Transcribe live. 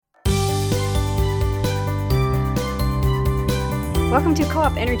Welcome to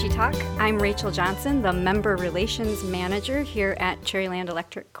Co-op Energy Talk. I'm Rachel Johnson, the Member Relations Manager here at Cherryland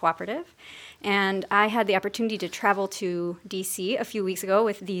Electric Cooperative. And I had the opportunity to travel to DC a few weeks ago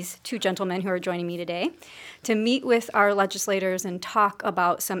with these two gentlemen who are joining me today to meet with our legislators and talk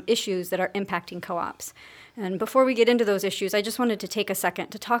about some issues that are impacting co-ops. And before we get into those issues, I just wanted to take a second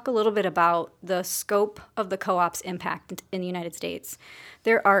to talk a little bit about the scope of the co-op's impact in the United States.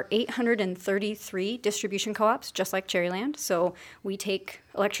 There are 833 distribution co-ops, just like Cherryland. So we take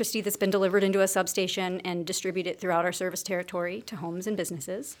electricity that's been delivered into a substation and distribute it throughout our service territory to homes and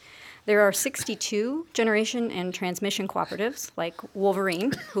businesses. There are 62 generation and transmission cooperatives, like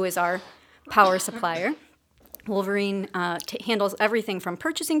Wolverine, who is our power supplier. Wolverine handles everything from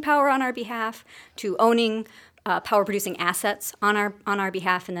purchasing power on our behalf to owning power-producing assets on our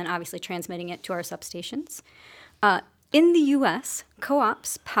behalf, and then obviously transmitting it to our substations. In the U.S.,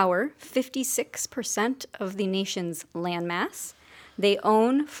 co-ops power 56% of the nation's landmass. They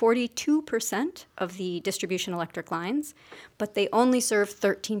own 42% of the distribution electric lines, but they only serve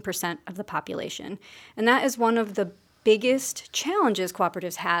 13% of the population. And that is one of the biggest challenges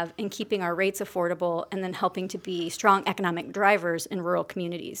cooperatives have in keeping our rates affordable and then helping to be strong economic drivers in rural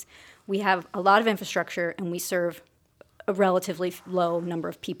communities. We have a lot of infrastructure and we serve a relatively low number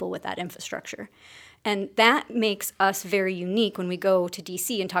of people with that infrastructure. And that makes us very unique when we go to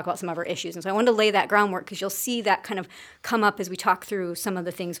DC and talk about some of our issues. And so I wanted to lay that groundwork because you'll see that kind of come up as we talk through some of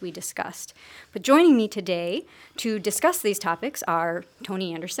the things we discussed. But joining me today to discuss these topics are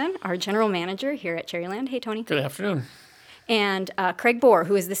Tony Anderson, our general manager here at Cherryland. Hey, Tony. Good afternoon. And Craig Bohr,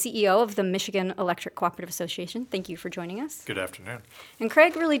 who is the CEO of the Michigan Electric Cooperative Association. Thank you for joining us. Good afternoon. And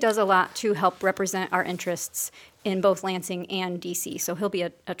Craig really does a lot to help represent our interests in both Lansing and DC. So he'll be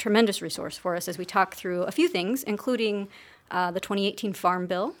a tremendous resource for us as we talk through a few things, including the 2018 Farm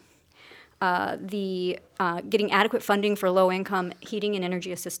Bill, getting adequate funding for low-income heating and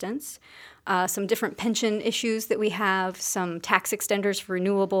energy assistance, some different pension issues that we have, some tax extenders for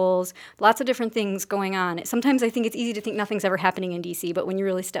renewables, lots of different things going on. Sometimes I think it's easy to think nothing's ever happening in DC, but when you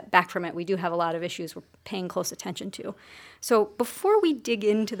really step back from it, we do have a lot of issues we're paying close attention to. So before we dig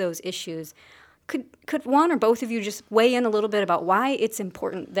into those issues, could one or both of you just weigh in a little bit about why it's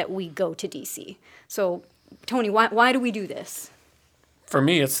important that we go to DC? So, Tony, why do we do this? For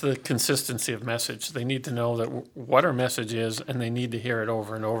me, it's the consistency of message. They need to know that what our message is, and they need to hear it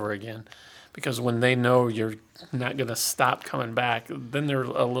over and over again. Because when they know you're not going to stop coming back, then they're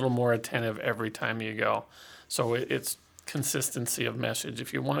a little more attentive every time you go. So it's consistency of message.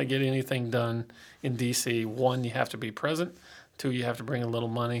 If you want to get anything done in DC, one, you have to be present. Two, you have to bring a little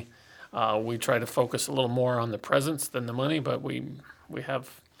money. We try to focus a little more on the presence than the money, but we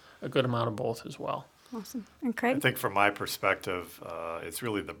have a good amount of both as well. Awesome. And Craig? I think from my perspective, it's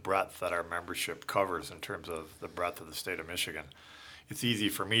really the breadth that our membership covers in terms of the breadth of the state of Michigan. It's easy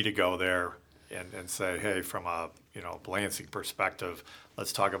for me to go there and say, hey, from a Lansing perspective,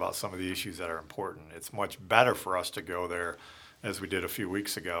 let's talk about some of the issues that are important. It's much better for us to go there, as we did a few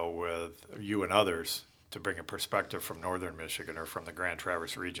weeks ago with you and others, to bring a perspective from northern Michigan or from the Grand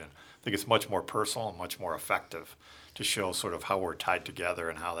Traverse region. I think it's much more personal and much more effective to show sort of how we're tied together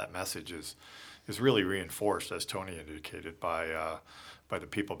and how that message is really reinforced, as Tony indicated, by the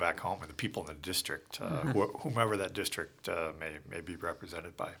people back home and the people in the district, whomever that district may be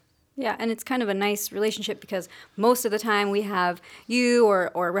represented by. Yeah, and it's kind of a nice relationship because most of the time we have you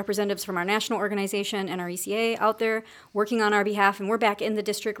or representatives from our national organization and our ECA out there working on our behalf, and we're back in the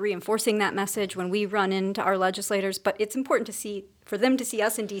district reinforcing that message when we run into our legislators. But it's important for them to see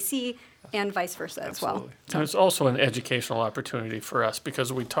us in D.C. and vice versa as well. So. And it's also an educational opportunity for us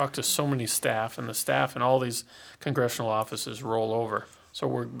because we talk to so many staff, and the staff in all these congressional offices roll over. So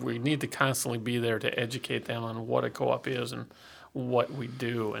we need to constantly be there to educate them on what a co-op is and what we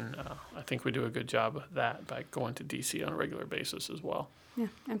do, and I think we do a good job of that by going to DC on a regular basis as well. Yeah,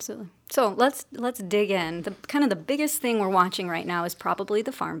 absolutely. So let's dig in. The biggest thing we're watching right now is probably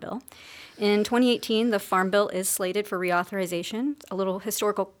the Farm Bill. In 2018, the Farm Bill is slated for reauthorization. A little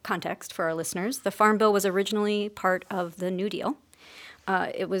historical context for our listeners. The Farm Bill was originally part of the New Deal.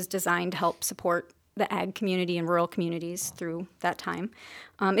 It was designed to help support the ag community and rural communities through that time.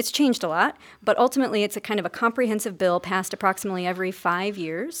 It's changed a lot, but ultimately it's a kind of a comprehensive bill passed approximately every 5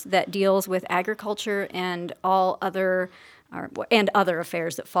 years that deals with agriculture and other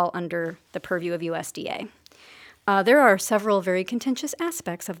affairs that fall under the purview of USDA. There are several very contentious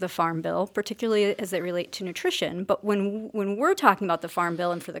aspects of the Farm Bill, particularly as they relate to nutrition. But when we're talking about the Farm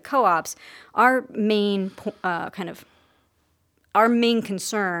Bill and for the co-ops, our main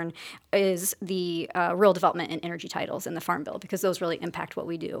concern is the rural development and energy titles in the Farm Bill because those really impact what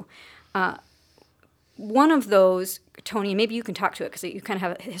we do. one of those, Tony, maybe you can talk to it because you kind of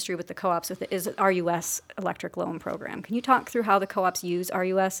have a history with the co-ops with it, is RUS Electric Loan Program. Can you talk through how the co-ops use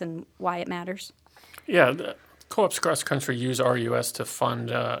RUS and why it matters? Yeah, the co-ops across the country use RUS to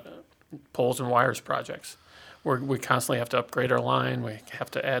fund poles and wires projects. We constantly have to upgrade our line. We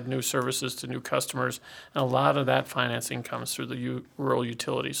have to add new services to new customers. And a lot of that financing comes through the rural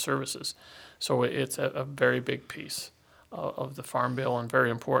utility services. So it's a very big piece of the Farm Bill and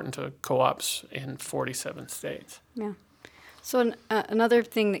very important to co-ops in 47 states. Yeah. So another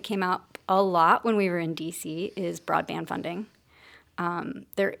thing that came up a lot when we were in D.C. is broadband funding.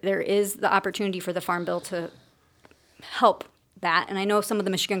 There is the opportunity for the Farm Bill to help that, and I know some of the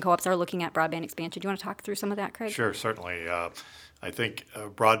Michigan co-ops are looking at broadband expansion. Do you want to talk through some of that, Craig? Sure, certainly. I think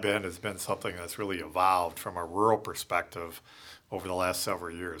broadband has been something that's really evolved from a rural perspective over the last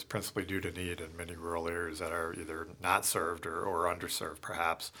several years, principally due to need in many rural areas that are either not served or underserved,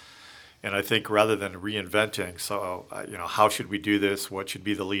 perhaps. And I think rather than reinventing, how should we do this? What should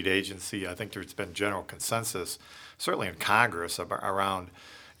be the lead agency? I think there's been general consensus, certainly in Congress, around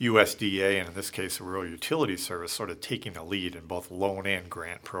USDA, and in this case, the Rural Utility Service, sort of taking the lead in both loan and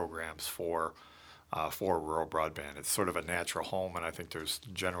grant programs for rural broadband. It's sort of a natural home, and I think there's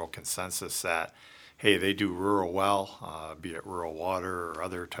general consensus that, hey, they do rural well, be it rural water or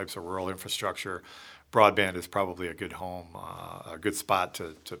other types of rural infrastructure. Broadband is probably a good home, a good spot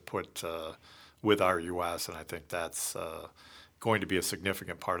to put with RUS, and I think that's going to be a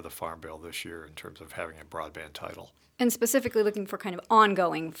significant part of the Farm Bill this year in terms of having a broadband title. And specifically looking for kind of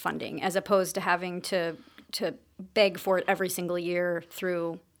ongoing funding as opposed to having to beg for it every single year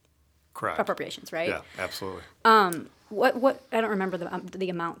through Correct. Appropriations, right? Yeah, absolutely. What I don't remember the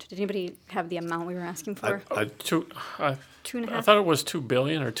amount. Did anybody have the amount we were asking for? Two and a half? I thought it was $2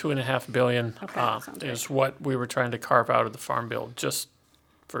 billion or $2.5 billion is what we were trying to carve out of the Farm Bill just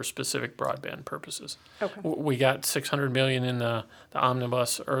for specific broadband purposes. Okay. We got $600 million in the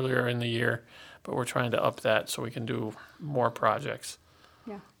omnibus earlier in the year, but we're trying to up that so we can do more projects.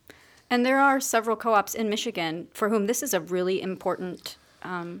 Yeah. And there are several co-ops in Michigan for whom this is a really important,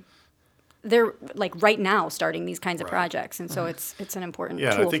 they're like right now starting these kinds of projects. And so it's an important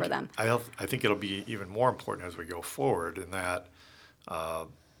tool for them. I think it'll be even more important as we go forward in that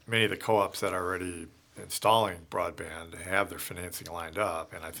many of the co-ops that are already installing broadband have their financing lined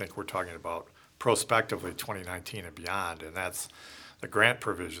up. And I think we're talking about prospectively 2019 and beyond. And that's the grant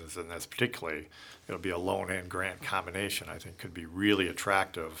provisions in this particularly. It'll be a loan and grant combination, I think could be really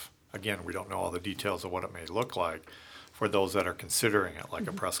attractive. Again, we don't know all the details of what it may look like for those that are considering it, like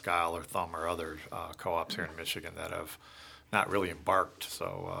a Presque Isle or Thumb or other co-ops here in Michigan that have not really embarked.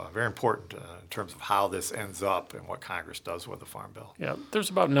 So very important in terms of how this ends up and what Congress does with the Farm Bill. Yeah, there's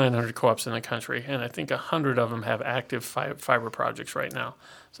about 900 co-ops in the country, and I think 100 of them have active fiber projects right now.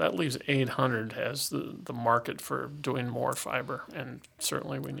 So that leaves 800 as the market for doing more fiber, and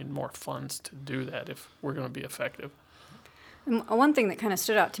certainly we need more funds to do that if we're going to be effective. And one thing that kind of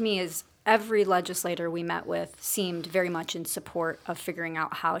stood out to me is every legislator we met with seemed very much in support of figuring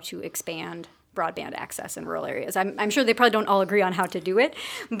out how to expand broadband access in rural areas. I'm sure they probably don't all agree on how to do it,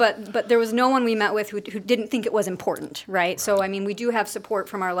 but there was no one we met with who didn't think it was important, right? So, I mean, we do have support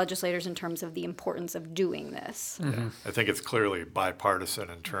from our legislators in terms of the importance of doing this. Mm-hmm. Yeah. I think it's clearly bipartisan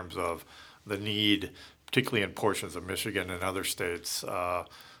in terms of the need, particularly in portions of Michigan and other states.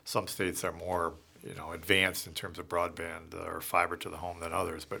 Some states are more advanced in terms of broadband or fiber to the home than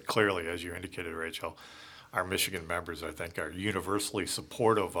others, but clearly, as you indicated, Rachel, our Michigan members, I think, are universally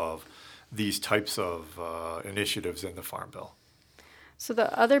supportive of these types of initiatives in the Farm Bill. So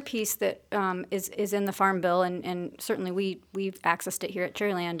the other piece that is in the Farm Bill, and certainly we've accessed it here at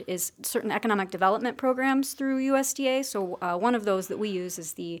Cherryland, is certain economic development programs through USDA. So one of those that we use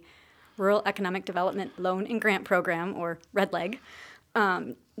is the Rural Economic Development Loan and Grant Program, or REDLEG.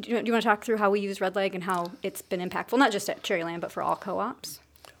 Do you want to talk through how we use REDLEG and how it's been impactful, not just at Cherryland, but for all co-ops?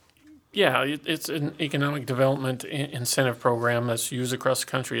 Yeah, it's an economic development incentive program that's used across the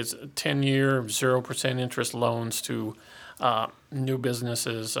country. It's 10-year, 0% interest loans to new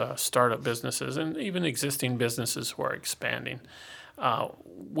businesses, startup businesses, and even existing businesses who are expanding.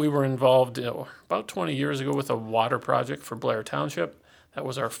 We were involved about 20 years ago with a water project for Blair Township. That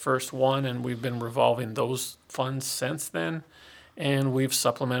was our first one, and we've been revolving those funds since then. And we've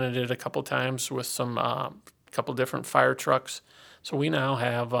supplemented it a couple times with some couple different fire trucks. So we now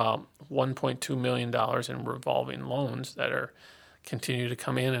have $1.2 million in revolving loans that are continue to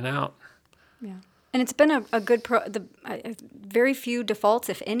come in and out. Yeah, and it's been a good very few defaults,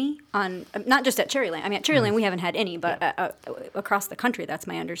 if any, on not just at Cherryland. I mean, at Cherryland we haven't had any, but across the country, that's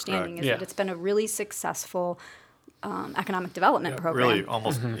my understanding. Is that it's been a really successful economic development program. Really,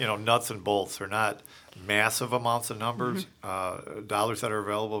 almost nuts and bolts. They're not massive amounts of numbers, dollars that are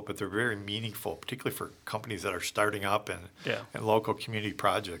available, but they're very meaningful, particularly for companies that are starting up and local community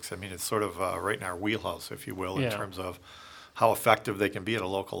projects. I mean, it's sort of right in our wheelhouse, if you will, in terms of how effective they can be at a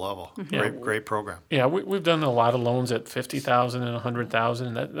local level. Great program. Yeah, we've done a lot of loans at $50,000 and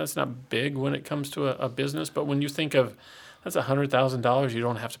 $100,000. That's not big when it comes to a business, but when you think of that's $100,000 you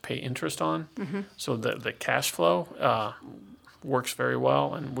don't have to pay interest on, so the cash flow works very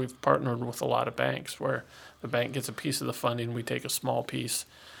well. And we've partnered with a lot of banks where the bank gets a piece of the funding, we take a small piece,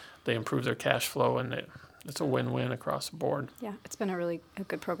 they improve their cash flow, and it's a win-win across the board. Yeah, it's been a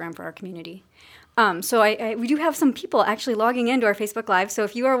good program for our community. So we do have some people actually logging into our Facebook Live. So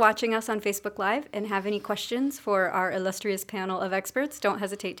if you are watching us on Facebook Live and have any questions for our illustrious panel of experts, don't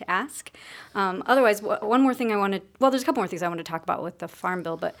hesitate to ask. Otherwise, one more thing there's a couple more things I want to talk about with the Farm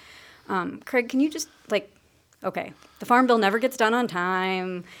Bill. But Craig, can you just okay, the Farm Bill never gets done on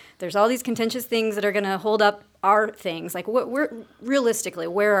time. There's all these contentious things that are going to hold up our things. Realistically,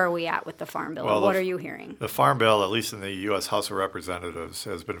 where are we at with the Farm Bill? Well, what are you hearing? The Farm Bill, at least in the U.S. House of Representatives,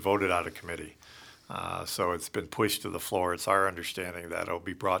 has been voted out of committee. So it's been pushed to the floor. It's our understanding that it'll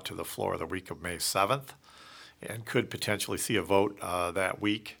be brought to the floor the week of May 7th and could potentially see a vote that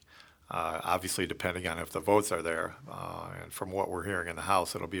week, obviously depending on if the votes are there. And from what we're hearing in the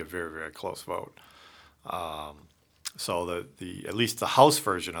House, it'll be a very, very close vote. So at least the House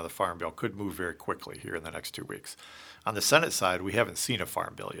version of the Farm Bill could move very quickly here in the next 2 weeks. On the Senate side, we haven't seen a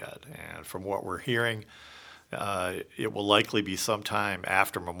Farm Bill yet. And from what we're hearing, it will likely be sometime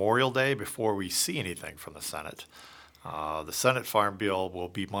after Memorial Day before we see anything from the Senate. The Senate Farm Bill will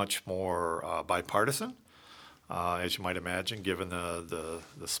be much more bipartisan, as you might imagine, given the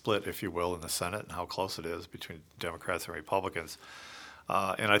split, if you will, in the Senate and how close it is between Democrats and Republicans.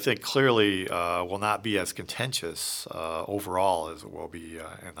 And I think clearly will not be as contentious overall as it will be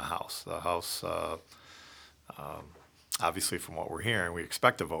in the House. The House, obviously from what we're hearing, we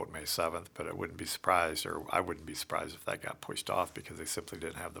expect to vote May 7th, but I wouldn't be surprised if that got pushed off because they simply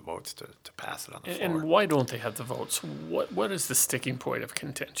didn't have the votes to pass it on the floor. And why don't they have the votes? What is the sticking point of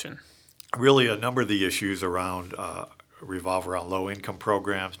contention? Really, a number of the issues around revolve around low-income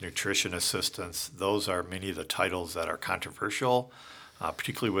programs, nutrition assistance. Those are many of the titles that are controversial.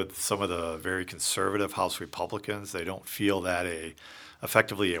 Particularly with some of the very conservative House Republicans. They don't feel that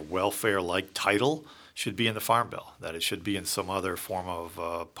effectively a welfare-like title should be in the Farm Bill, that it should be in some other form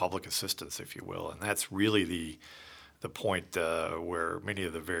of public assistance, if you will. And that's really the point where many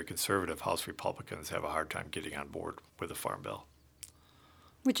of the very conservative House Republicans have a hard time getting on board with the Farm Bill.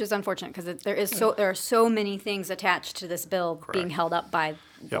 Which is unfortunate because there are so many things attached to this bill being held up by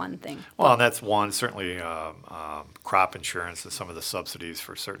one thing. Well, and that's one. Certainly crop insurance and some of the subsidies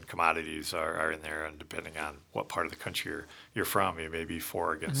for certain commodities are in there, and depending on what part of the country you're from, you may be for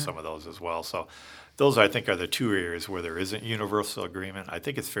or against some of those as well. So those, I think, are the two areas where there isn't universal agreement. I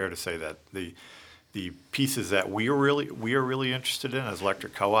think it's fair to say that the pieces that we are really interested in as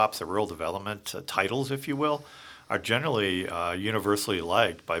electric co-ops, the rural development titles, if you will, are generally universally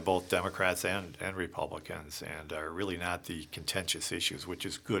liked by both Democrats and Republicans, and are really not the contentious issues, which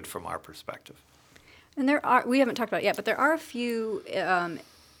is good from our perspective. And we haven't talked about it yet, but there are a few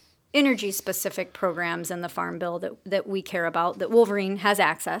energy-specific programs in the Farm Bill that we care about, that Wolverine has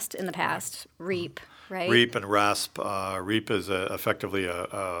accessed in the past, REAP, right? REAP and RESP. REAP is effectively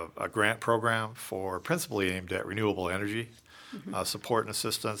a grant program principally aimed at renewable energy support and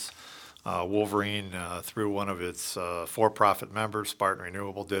assistance. Wolverine, through one of its for-profit members, Spartan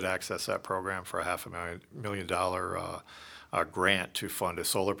Renewable, did access that program for a $500,000 grant to fund a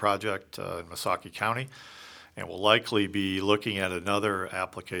solar project in Missaukee County, and will likely be looking at another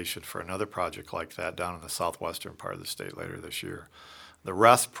application for another project like that down in the southwestern part of the state later this year. The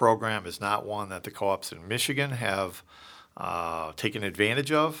RESP program is not one that the co-ops in Michigan have taken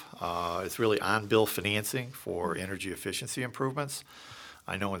advantage of. It's really on-bill financing for energy efficiency improvements.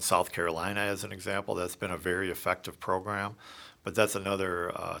 I know in South Carolina, as an example, that's been a very effective program, but that's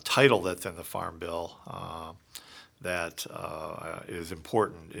another title that's in the Farm Bill that is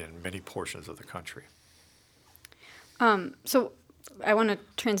important in many portions of the country. So I want to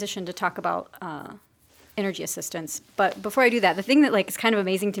transition to talk about energy assistance, but before I do that, the thing that is kind of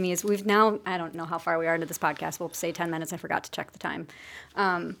amazing to me is we've now, I don't know how far we are into this podcast, we'll say 10 minutes, I forgot to check the time.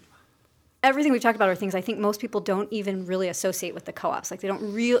 everything we've talked about are things I think most people don't even really associate with the co-ops. Like they don't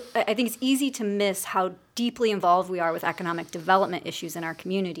I think it's easy to miss how deeply involved we are with economic development issues in our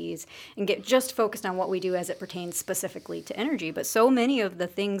communities and get just focused on what we do as it pertains specifically to energy. But so many of the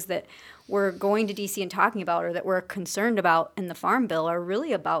things that we're going to DC and talking about or that we're concerned about in the Farm Bill are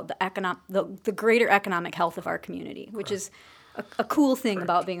really about the greater economic health of our community, which is a cool thing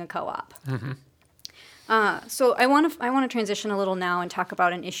about being a co-op. Mm-hmm. So I want to transition a little now and talk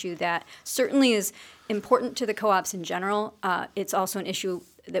about an issue that certainly is important to the co-ops in general. It's also an issue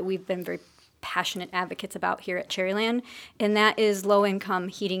that we've been very passionate advocates about here at Cherryland, and that is low-income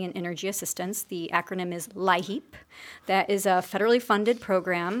heating and energy assistance. The acronym is LIHEAP. That is a federally funded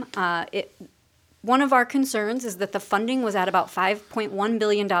program. One of our concerns is that the funding was at about $5.1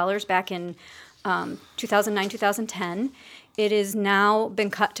 billion back in 2009, 2010. It has now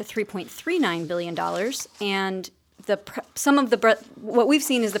been cut to $3.39 billion, and what we've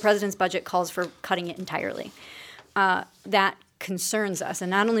seen is the president's budget calls for cutting it entirely. That concerns us, and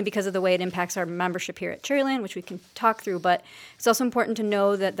not only because of the way it impacts our membership here at Cherryland, which we can talk through, but it's also important to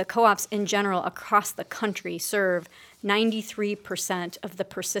know that the co-ops in general across the country serve 93% of the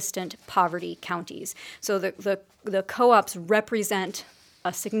persistent poverty counties. So the co-ops represent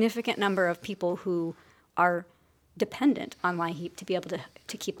a significant number of people who are dependent on LIHEAP to be able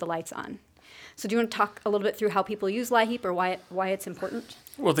to keep the lights on. So do you want to talk a little bit through how people use LIHEAP or why it's important?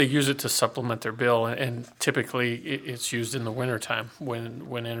 Well, they use it to supplement their bill, and typically it's used in the wintertime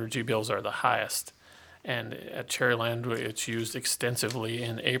when energy bills are the highest. And at Cherryland, it's used extensively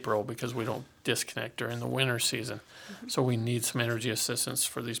in April because we don't disconnect during the winter season. Mm-hmm. So we need some energy assistance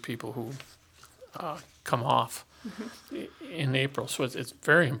for these people who come off in April. So it's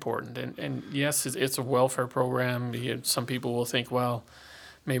very important. And yes, it's a welfare program. Some people will think, well,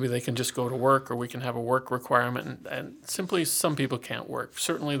 maybe they can just go to work or we can have a work requirement. And simply some people can't work.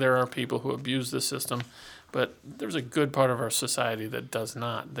 Certainly there are people who abuse the system, but there's a good part of our society that does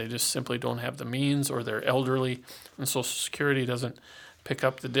not. They just simply don't have the means, or they're elderly, and Social Security doesn't pick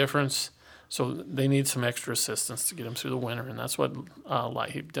up the difference. So they need some extra assistance to get them through the winter, and that's what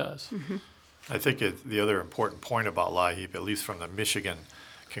LIHEAP does. Mm-hmm. I think the other important point about LIHEAP, at least from the Michigan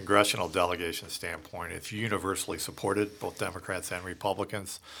congressional delegation standpoint, it's universally supported, both Democrats and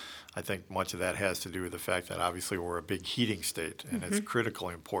Republicans. I think much of that has to do with the fact that obviously we're a big heating state, and it's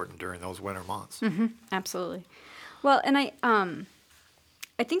critically important during those winter months. Mm-hmm. Absolutely. Well, and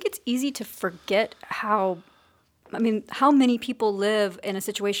I think it's easy to forget how many people live in a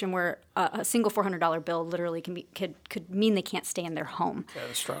situation where a single $400 bill literally could mean they can't stay in their home.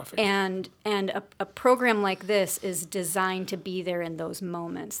 Catastrophic. And a program like this is designed to be there in those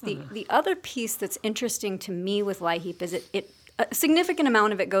moments. The other piece that's interesting to me with LIHEAP is a significant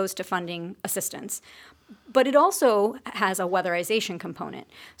amount of it goes to funding assistance, but it also has a weatherization component.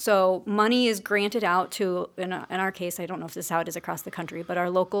 So money is granted out to, in our case, I don't know if this is how it is across the country, but our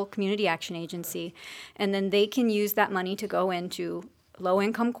local community action agency, and then they can use that money to go into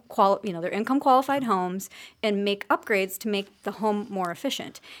low-income, their income-qualified homes and make upgrades to make the home more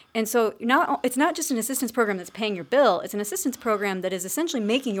efficient. And so it's not just an assistance program that's paying your bill, it's an assistance program that is essentially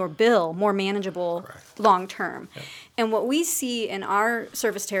making your bill more manageable long-term. Yep. And what we see in our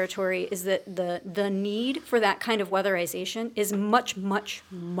service territory is that the need for that kind of weatherization is much, much,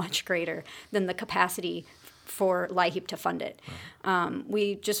 much greater than the capacity for LIHEAP to fund it.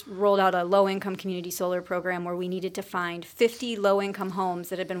 We just rolled out a low-income community solar program where we needed to find 50 low-income homes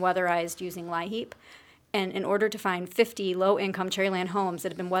that had been weatherized using LIHEAP. And in order to find 50 low-income Cherryland homes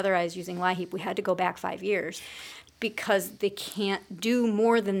that had been weatherized using LIHEAP, we had to go back 5 years because they can't do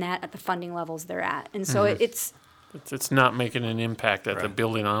more than that at the funding levels they're at. And so it's not making an impact at the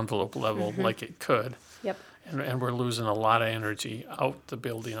building envelope level like it could. Yep. And we're losing a lot of energy out the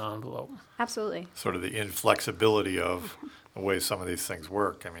building envelope. Absolutely. Sort of the inflexibility of the way some of these things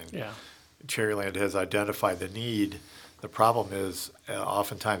work. I mean, Cherryland has identified the need. The problem is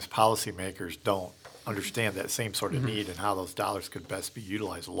oftentimes policymakers don't understand that same sort of need and how those dollars could best be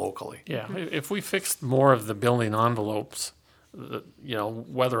utilized locally. Yeah, if we fixed more of the building envelopes,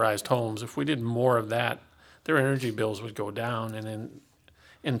 weatherized homes, if we did more of that, their energy bills would go down, and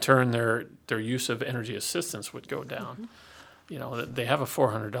in turn, their use of energy assistance would go down. They have a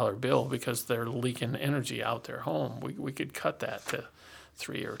 $400 bill because they're leaking energy out their home. We could cut that to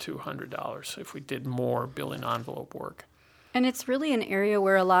 $300 or $200 if we did more building envelope work. And it's really an area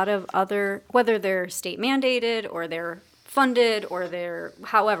where a lot of other, whether they're state mandated or they're funded or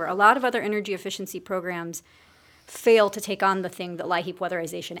a lot of other energy efficiency programs fail to take on the thing that LIHEAP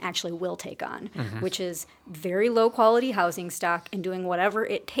weatherization actually will take on, which is very low quality housing stock and doing whatever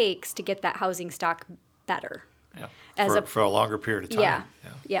it takes to get that housing stock better. Yeah. As For a longer period of time.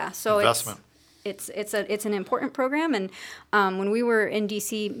 Yeah. So Investment. it's an important program, and when we were in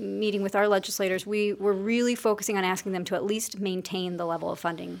DC meeting with our legislators, we were really focusing on asking them to at least maintain the level of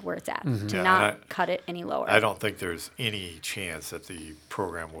funding where it's at, to Yeah, not and cut it any lower. I don't think there's any chance that the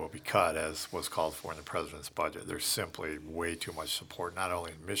program will be cut as was called for in the president's budget. There's simply way too much support, not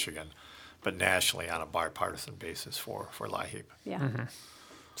only in Michigan, but nationally on a bipartisan basis for LIHEAP. Yeah.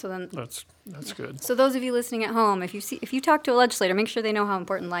 So then, That's good. so those of you listening at home, if you talk to a legislator, make sure they know how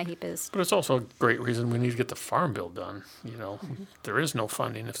important LIHEAP is. But it's also a great reason we need to get the Farm Bill done. You know, there is no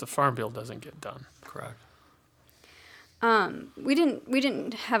funding if the Farm Bill doesn't get done. Correct. We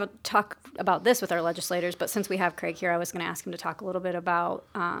didn't have a talk about this with our legislators, but since we have Craig here, I was going to ask him to talk a little bit about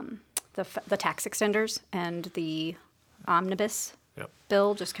the tax extenders and the omnibus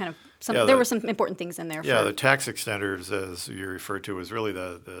bill. Just kind of there were some important things in there. Yeah, the tax extenders, as you referred to, was really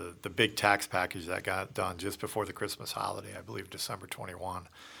the big tax package that got done just before the Christmas holiday, I believe December 21.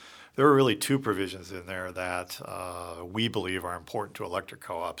 There were really two provisions in there that we believe are important to electric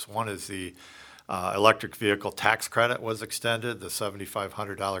co-ops. One is the electric vehicle tax credit was extended, the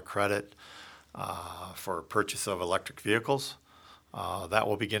 $7,500 credit for purchase of electric vehicles. That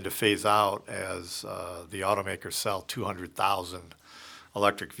will begin to phase out as the automakers sell 200,000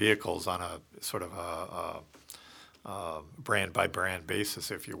 electric vehicles on a sort of a brand by brand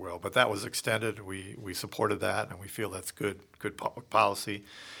basis, if you will. But that was extended. We supported that, and we feel that's good public policy.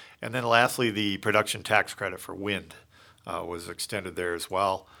 And then lastly, the production tax credit for wind was extended there as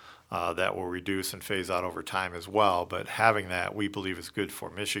well. That will reduce and phase out over time as well. But having that, we believe, is good for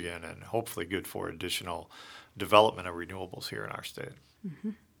Michigan and hopefully good for additional development of renewables here in our state.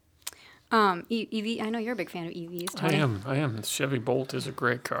 EV, I know you're a big fan of EVs, Tony. I am. The Chevy Bolt is a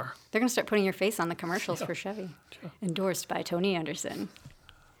great car. They're going to start putting your face on the commercials for Chevy. Endorsed by Tony Anderson.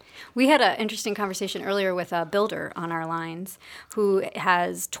 We had an interesting conversation earlier with a builder on our lines who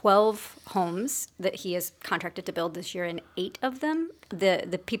has 12 homes that he has contracted to build this year, and 8 of them,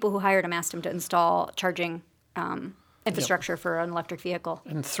 the people who hired him asked him to install charging infrastructure for an electric vehicle.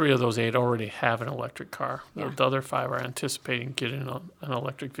 And 3 of those 8 already have an electric car. Yeah. The other 5 are anticipating getting an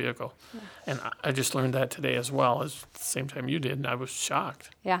electric vehicle. Yeah. And I just learned that today as well, at the same time you did, and I was shocked.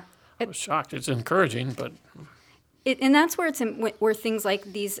 Yeah. I was shocked. It's encouraging, but... and that's where where things like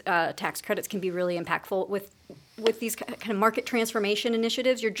these tax credits can be really impactful with these kind of market transformation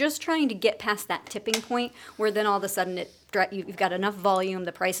initiatives. You're just trying to get past that tipping point where then all of a sudden you've got enough volume,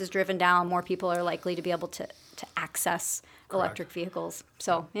 the price is driven down, more people are likely to be able to access electric vehicles.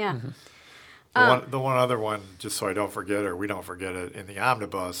 So, yeah. The one other one, just so I don't forget, or we don't forget it, in the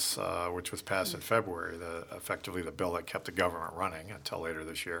omnibus, which was passed in February, effectively the bill that kept the government running until later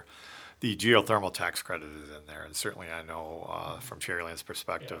this year, the geothermal tax credit is in there. And certainly I know from Cherryland's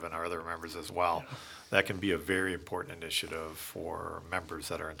perspective and our other members as well, that can be a very important initiative for members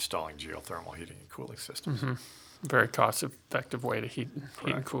that are installing geothermal heating and cooling systems. Mm-hmm. Very cost-effective way to heat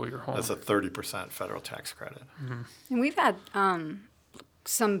and cool your home. That's a 30% federal tax credit. Mm-hmm. And we've had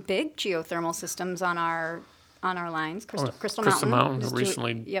some big geothermal systems on our lines. Crystal Mountain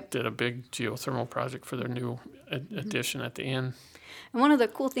recently did a big geothermal project for their new addition at the end. And one of the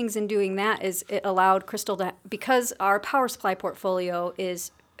cool things in doing that is it allowed Crystal to, because our power supply portfolio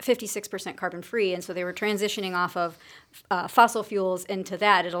is 56% carbon free, and so they were transitioning off of fossil fuels into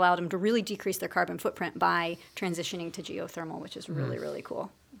that. It allowed them to really decrease their carbon footprint by transitioning to geothermal, which is really, really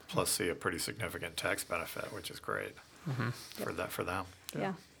cool. Plus see a pretty significant tax benefit, which is great for them.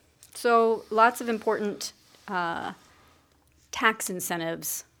 Yeah. So lots of important tax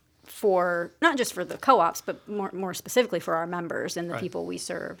incentives for not just for the co-ops, but more specifically for our members and the people we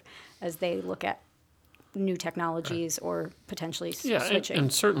serve as they look at new technologies or potentially switching.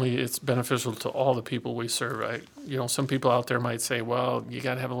 And certainly it's beneficial to all the people we serve. Some people out there might say, well, you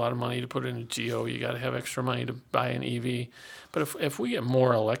got to have a lot of money to put in a geo, you got to have extra money to buy an EV. But if we get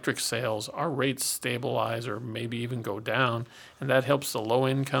more electric sales, our rates stabilize or maybe even go down, and that helps the low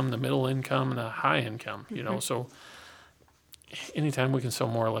income, the middle income, and the high income. So anytime we can sell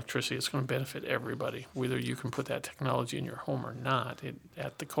more electricity, it's going to benefit everybody. Whether you can put that technology in your home or not,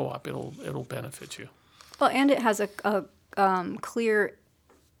 at the co-op, it'll benefit you. Well, and it has a clear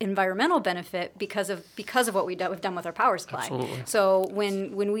environmental benefit because of what we've done with our power supply. Absolutely. So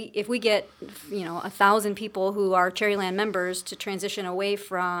if we get 1,000 people who are Cherryland members to transition away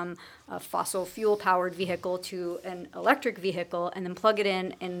from a fossil fuel powered vehicle to an electric vehicle and then plug it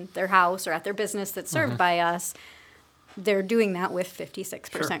in their house or at their business that's served by us, they're doing that with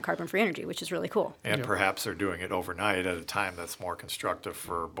 56% carbon-free energy, which is really cool. And perhaps they're doing it overnight at a time that's more constructive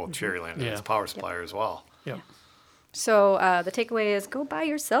for both Cherryland and its power supplier as well. Yep. So the takeaway is go buy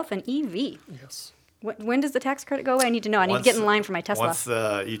yourself an EV. Yes. When does the tax credit go away? I need to know. I need to get in line for my Tesla. Once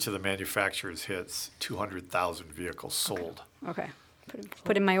each of the manufacturers hits 200,000 vehicles sold. Okay.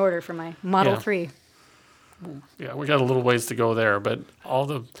 Put in my order for my Model Yeah. 3. Yeah, we got a little ways to go there, but all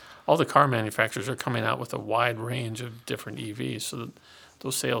the car manufacturers are coming out with a wide range of different EVs, so that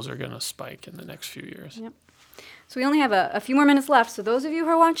those sales are going to spike in the next few years. Yep. So we only have a few more minutes left. So those of you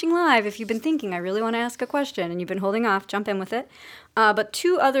who are watching live, if you've been thinking, I really want to ask a question, and you've been holding off, jump in with it. But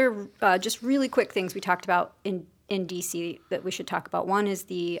two other just really quick things we talked about in DC that we should talk about. One is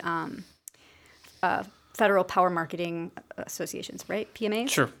the Federal Power Marketing Associations, right? PMAs?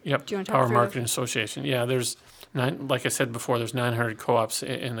 Sure. Yep. Do you want to talk Power through Marketing Association. Yeah, there's like I said before, there's 900 co-ops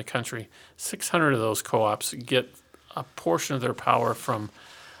in the country. 600 of those co-ops get a portion of their power from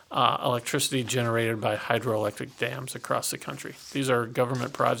electricity generated by hydroelectric dams across the country. These are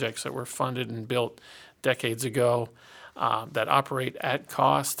government projects that were funded and built decades ago that operate at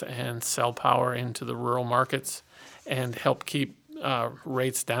cost and sell power into the rural markets and help keep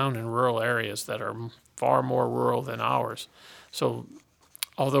rates down in rural areas that are far more rural than ours. So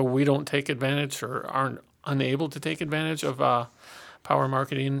although we don't take advantage or aren't unable to take advantage of power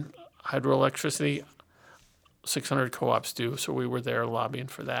marketing hydroelectricity, 600 co-ops do, so we were there lobbying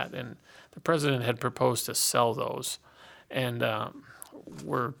for that. And the president had proposed to sell those, and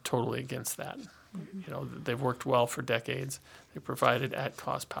we're totally against that. Mm-hmm. You know, they've worked well for decades. They provided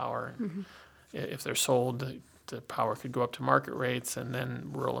at-cost power. And if they're sold, the power could go up to market rates, and then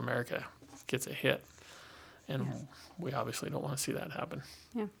rural America gets a hit. And we obviously don't want to see that happen.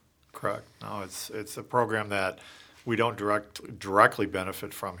 Yeah. Correct. No, it's a program that we don't directly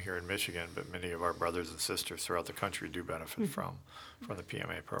benefit from here in Michigan, but many of our brothers and sisters throughout the country do benefit from the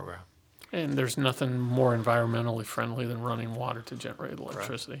PMA program. And there's nothing more environmentally friendly than running water to generate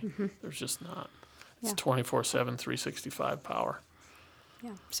electricity. There's just not. It's 24/7, 365 power.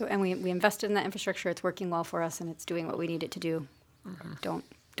 Yeah. So, and we invested in that infrastructure. It's working well for us, and it's doing what we need it to do. Don't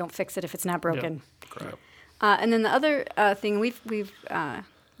fix it if it's not broken. Correct. And then the other thing we've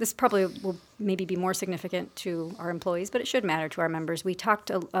this probably will maybe be more significant to our employees, but it should matter to our members. We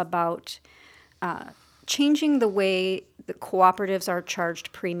talked about changing the way the cooperatives are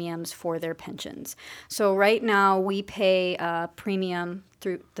charged premiums for their pensions. So right now we pay a premium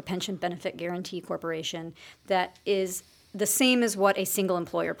through the Pension Benefit Guaranty Corporation that is the same as what a single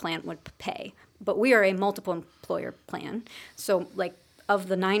employer plan would pay. But we are a multiple employer plan. So like of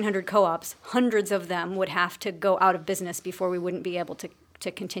the 900 co-ops, hundreds of them would have to go out of business before we wouldn't be able to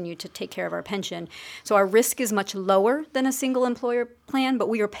continue to take care of our pension. So our risk is much lower than a single employer plan, but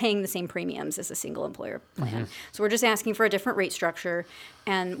we are paying the same premiums as a single employer plan. So we're just asking for a different rate structure.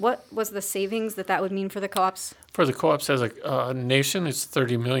 And what was the savings that would mean for the co-ops? For the co-ops as a nation, it's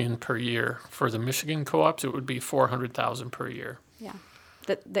 $30 million per year. For the Michigan co-ops, it would be $400,000 per year. Yeah.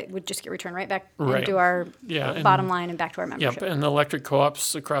 That would just get returned right back Right. into our bottom line and back to our membership. Yep, and the electric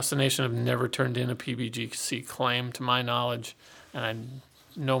co-ops across the nation have never turned in a PBGC claim, to my knowledge, and I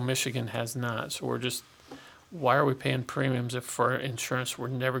know Michigan has not. So why are we paying premiums if for insurance we're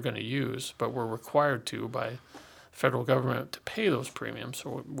never going to use, but we're required to by federal government to pay those premiums?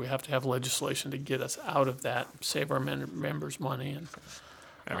 So we have to have legislation to get us out of that, save our members money. And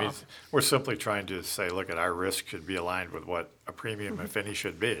I mean, we're simply trying to say, look, at our risk should be aligned with what a premium, if any,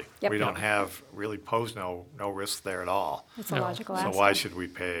 should be. Yep. We don't pose no risk there at all. It's a No. logical So ask. why should we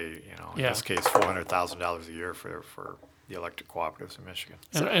pay, in this case, $400,000 a year for the electric cooperatives in Michigan?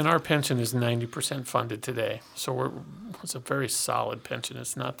 And our pension is 90% funded today, so it's a very solid pension.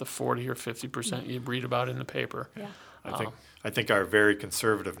 It's not the 40 or 50% you read about in the paper. Yeah. I think our very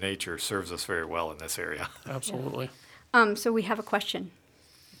conservative nature serves us very well in this area. Absolutely. So we have a question.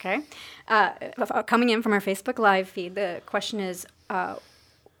 Okay. Coming in from our Facebook Live feed, the question is,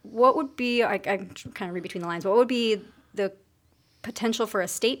 what would be, I kind of read between the lines, what would be the potential for a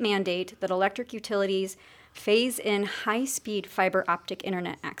state mandate that electric utilities phase in high-speed fiber optic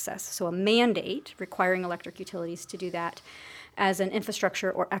internet access? So a mandate requiring electric utilities to do that as an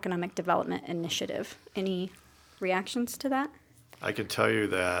infrastructure or economic development initiative. Any reactions to that? I can tell you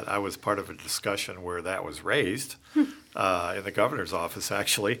that I was part of a discussion where that was raised in the governor's office,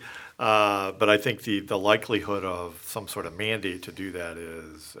 actually. But I think the likelihood of some sort of mandate to do that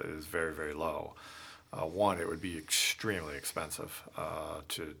is very, very low. One, it would be extremely expensive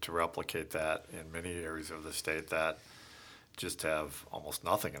to replicate that in many areas of the state that just have almost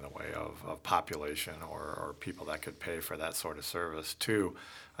nothing in the way of population or people that could pay for that sort of service. Two,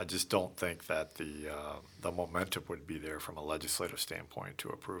 I just don't think that the momentum would be there from a legislative standpoint to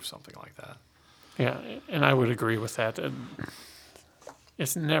approve something like that. Yeah, and I would agree with that.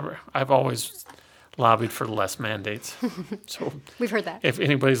 It's never. I've always lobbied for less mandates. So We've heard that. if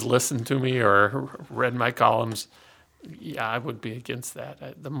anybody's listened to me or read my columns, yeah, I would be against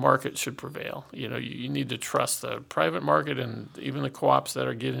that. The market should prevail. You need to trust the private market and even the co-ops that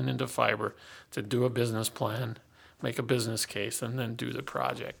are getting into fiber to do a business plan, make a business case, and then do the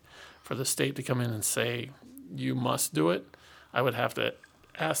project. For the state to come in and say, you must do it, I would have to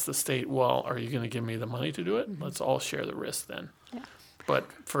ask the state, well, are you going to give me the money to do it? Mm-hmm. Let's all share the risk then. Yeah. But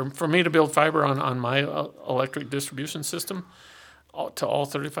for me to build fiber on my electric distribution system to all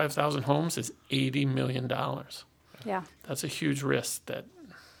 35,000 homes is $80 million. Yeah. That's a huge risk that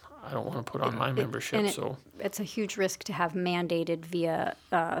I don't want to put on my membership. It's a huge risk to have mandated via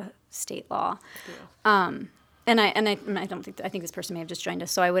state law. Yeah. I think this person may have just joined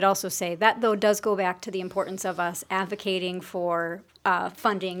us. So I would also say that, though, does go back to the importance of us advocating for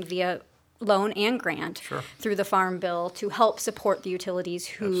funding via loan and grant through the Farm Bill to help support the utilities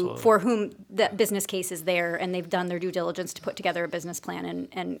for whom that business case is there and they've done their due diligence to put together a business plan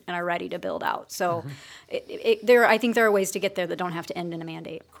and are ready to build out. So I think there are ways to get there that don't have to end in a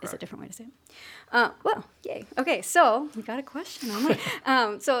mandate. Correct. Is a different way to say it. Well, yay. Okay, so we got a question online.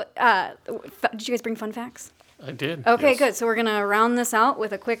 Did you guys bring fun facts? I did. Okay, yes. Good. So we're going to round this out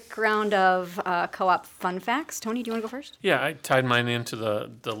with a quick round of co-op fun facts. Tony, do you want to go first? Yeah, I tied mine into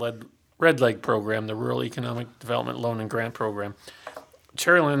the Red Leg program, the Rural Economic Development Loan and Grant Program.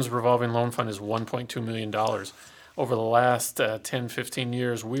 Cherryland's revolving loan fund is $1.2 million. Over the last 10, 15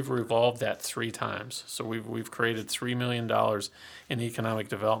 years, we've revolved that 3 times. So we've created $3 million in economic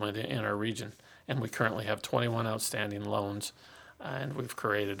development in our region. And we currently have 21 outstanding loans. And we've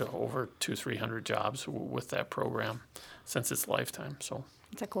created over 200-300 jobs with that program since its lifetime. So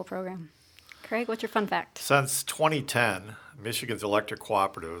it's a cool program. Craig, what's your fun fact? Since 2010, Michigan's electric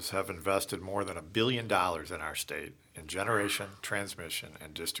cooperatives have invested more than $1 billion in our state in generation, transmission,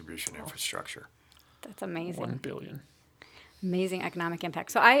 and distribution infrastructure. That's amazing. $1 billion. Amazing economic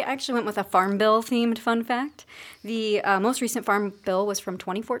impact. So I actually went with a Farm Bill themed fun fact. The most recent Farm Bill was from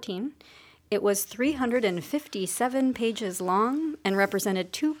 2014. It was 357 pages long and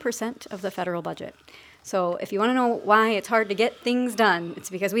represented 2% of the federal budget. So if you want to know why it's hard to get things done, it's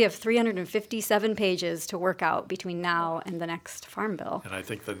because we have 357 pages to work out between now and the next Farm Bill. And I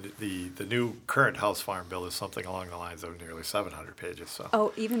think the new current House Farm Bill is something along the lines of nearly 700 pages. So.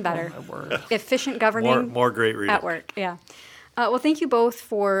 Oh, even better. Efficient governing. More great reading. At work, yeah. Well, thank you both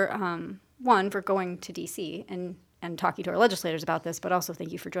for, for going to D.C. and talking to our legislators about this, but also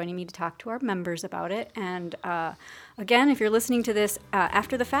thank you for joining me to talk to our members about it. And again, if you're listening to this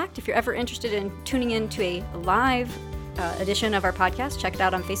after the fact, if you're ever interested in tuning in to a live edition of our podcast, check it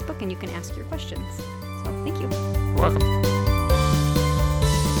out on Facebook and you can ask your questions. So thank you.